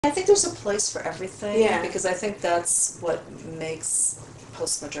I think there's a place for everything, Yeah. because I think that's what makes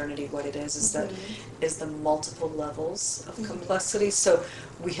postmodernity what it is that is the multiple levels of complexity. So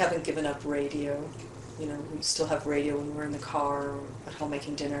we haven't given up radio. You know, we still have radio when we're in the car or at home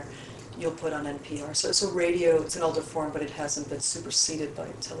making dinner. You'll put on NPR. So radio, it's an older form, but it hasn't been superseded by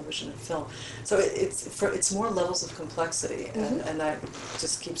television and film. So it's more levels of complexity, and that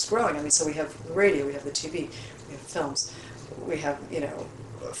just keeps growing. I mean, so we have the radio, we have the TV, we have films, we have,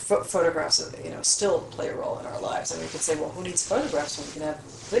 photographs, still play a role in our lives. And we could say, well, who needs photographs when we can have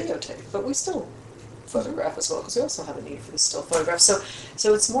videotape? But we still photograph as well, because we also have a need for the still photograph. So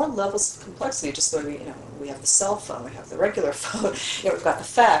it's more levels of complexity. Just the way we have the cell phone, we have the regular phone, we've got the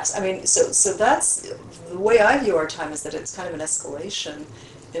fax. I mean, so that's the way I view our time, is that it's kind of an escalation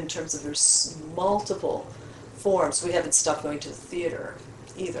in terms of there's multiple forms. We haven't stopped going to the theater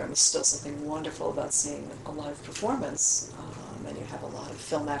either. I mean, there's still something wonderful about seeing a live performance, and you have a lot of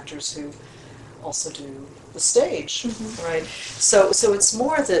film actors who also do the stage, right? So it's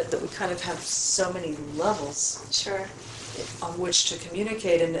more that we kind of have so many levels Sure. on which to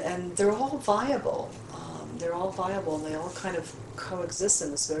communicate, and they're all viable. They're all viable, and they all kind of coexist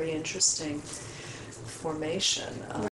in this very interesting formation.